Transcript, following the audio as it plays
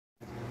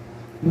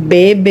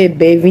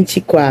BBB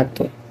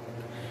 24.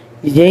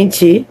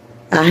 Gente,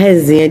 a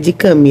resenha de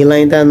Camila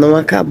ainda não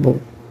acabou.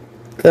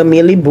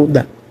 Camila e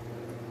Buda.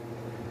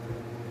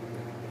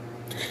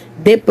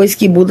 Depois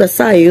que Buda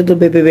saiu do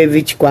BBB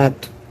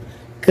 24,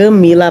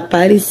 Camila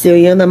apareceu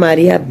em Ana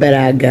Maria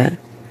Braga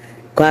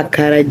com a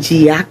cara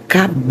de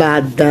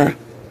acabada,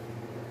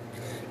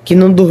 que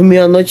não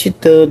dormiu a noite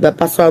toda,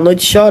 passou a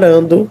noite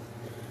chorando,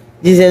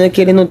 dizendo que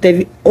ele não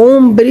teve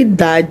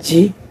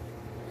hombridade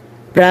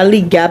para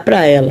ligar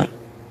para ela,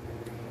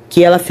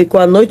 que ela ficou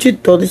a noite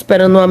toda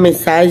esperando uma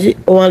mensagem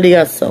ou uma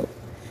ligação,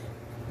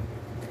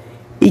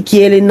 e que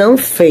ele não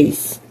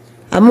fez.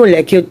 A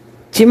mulher que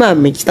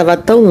ultimamente estava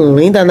tão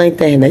linda na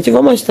internet,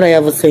 vou mostrar aí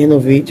a vocês no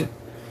vídeo,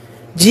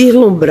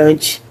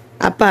 deslumbrante,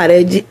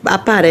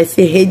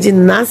 aparece em rede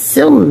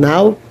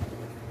nacional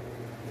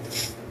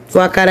com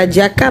a cara de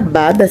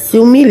acabada, se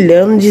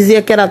humilhando,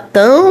 dizia que era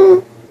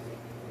tão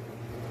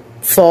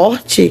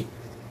forte.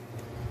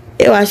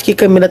 Eu acho que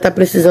Camila tá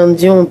precisando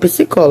de um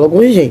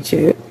psicólogo, gente,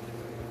 viu?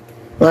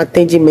 Um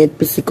atendimento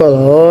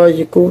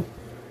psicológico,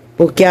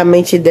 porque a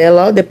mente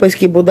dela, ó, depois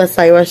que Buda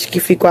saiu, acho que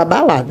ficou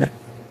abalada.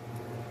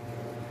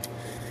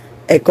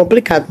 É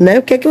complicado, né?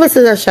 O que é que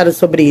vocês acharam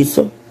sobre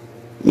isso?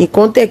 Me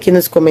contem aqui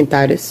nos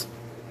comentários.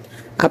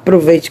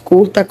 Aproveite,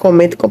 curta,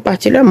 comenta e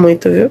compartilha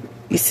muito, viu?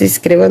 E se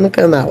inscreva no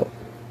canal.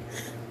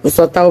 Vou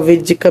soltar o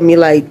vídeo de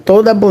Camila aí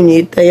toda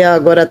bonita e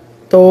agora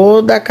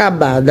toda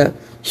acabada,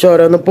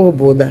 chorando por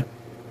Buda.